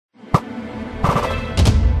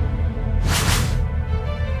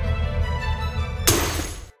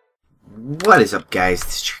What is up, guys?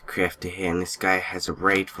 This is MrTrickyCrafta here, and this guy has a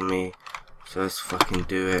raid for me, so let's fucking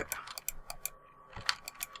do it.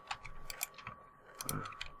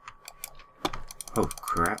 Oh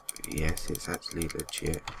crap, yes, it's actually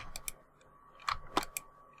legit.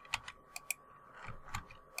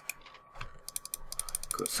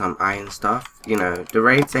 Got some iron stuff. You know, the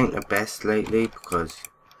raids ain't the best lately because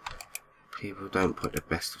people don't put the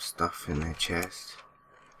best of stuff in their chest.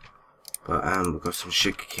 But we've got some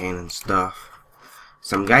sugarcane and stuff.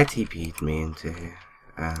 Some guy TP'd me into here.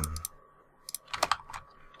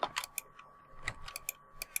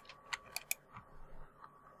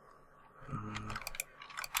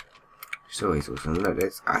 It's always awesome. Look,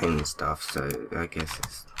 there's iron stuff, so I guess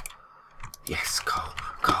it's... Yes, coal,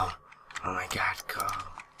 coal. Oh my god, coal.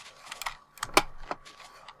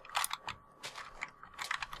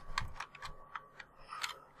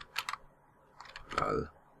 Lol.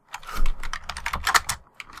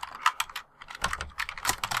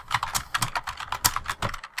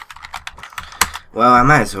 Well, I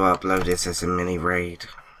might as well upload this as a mini raid.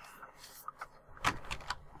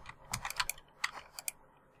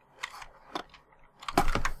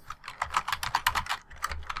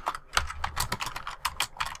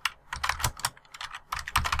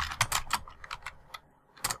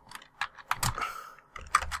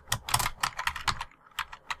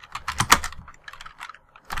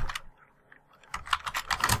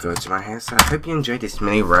 Go to my house. I hope you enjoyed this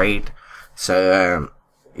mini raid. So,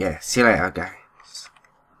 yeah, see you later, guys.